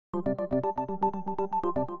The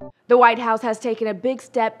White House has taken a big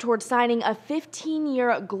step toward signing a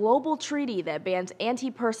 15-year global treaty that bans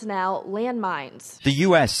anti-personnel landmines. The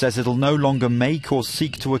US says it'll no longer make or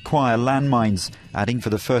seek to acquire landmines, adding for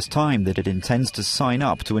the first time that it intends to sign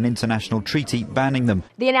up to an international treaty banning them.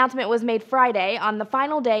 The announcement was made Friday on the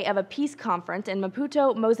final day of a peace conference in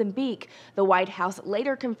Maputo, Mozambique. The White House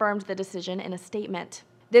later confirmed the decision in a statement.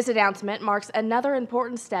 This announcement marks another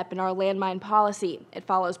important step in our landmine policy. It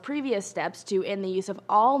follows previous steps to end the use of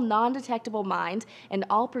all non-detectable mines and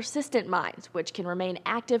all persistent mines, which can remain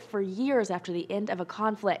active for years after the end of a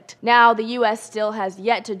conflict. Now, the U.S. still has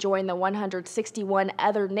yet to join the 161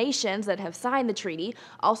 other nations that have signed the treaty,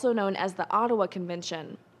 also known as the Ottawa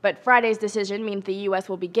Convention. But Friday's decision means the U.S.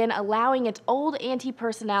 will begin allowing its old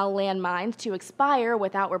anti-personnel landmines to expire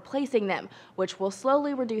without replacing them, which will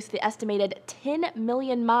slowly reduce the estimated 10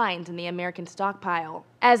 million mines in the American stockpile.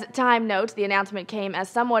 As Time notes, the announcement came as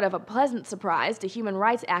somewhat of a pleasant surprise to human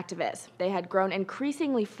rights activists. They had grown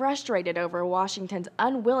increasingly frustrated over Washington's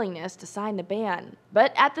unwillingness to sign the ban.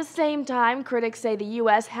 But at the same time, critics say the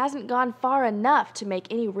U.S. hasn't gone far enough to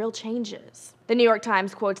make any real changes. The New York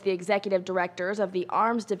Times quotes the executive directors of the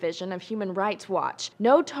Arms Division of Human Rights Watch.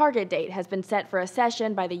 No target date has been set for a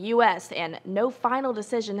session by the U.S., and no final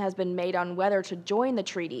decision has been made on whether to join the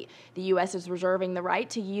treaty. The U.S. is reserving the right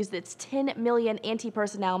to use its 10 million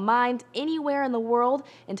anti-personnel mines anywhere in the world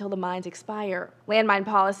until the mines expire. Landmine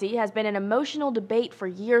policy has been an emotional debate for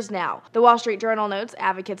years now. The Wall Street Journal notes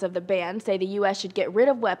advocates of the ban say the U.S. should get rid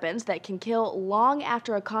of weapons that can kill long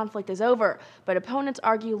after a conflict is over, but opponents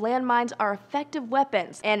argue landmines are effective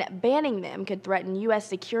weapons, and banning them could threaten U.S.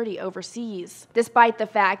 security overseas. Despite the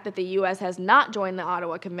fact that the U.S. has not joined the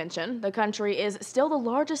Ottawa Convention, the country is still the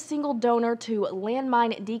largest single donor to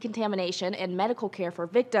landmine decontamination and medical care for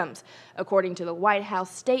victims. According to the White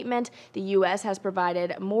House statement, the U.S. has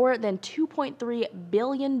provided more than $2.3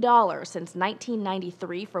 billion since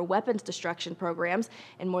 1993 for weapons destruction programs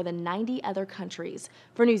in more than 90 other countries.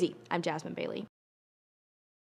 For Newsy, I'm Jasmine Bailey.